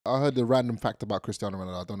I heard the random fact about Cristiano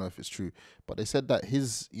Ronaldo. I don't know if it's true, but they said that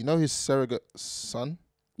his surrogate son.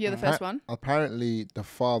 Yeah, the first one. Apparently, the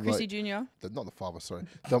father. Chrissy Jr. Not the father. Sorry,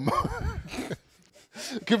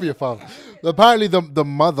 give me a father. Apparently, the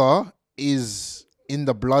mother is in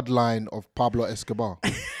the bloodline of Pablo Escobar.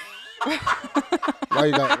 Why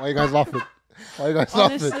you guys laughing? Why you guys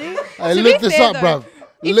Honestly, laughing? Hey, look this up, bruv.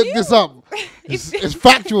 Look this up. It's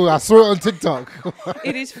factual. I saw it on TikTok.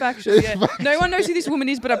 It is factual. Yeah. No one knows who this woman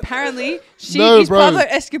is, but apparently she No, is bro. Pablo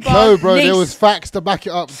Escobar. No, bro. Niece. There was facts to back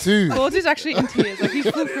it up too. Gord's is actually in tears. Like he's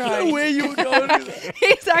full crying. Where you were going with that?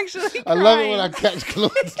 He's actually crying. I love it when I catch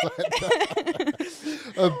Claude like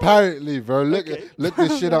that. Apparently, bro. Look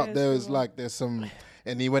this shit up. There's some,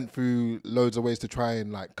 and he went through loads of ways to try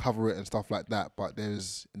and like cover it and stuff like that. But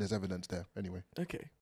there's evidence there anyway. Okay.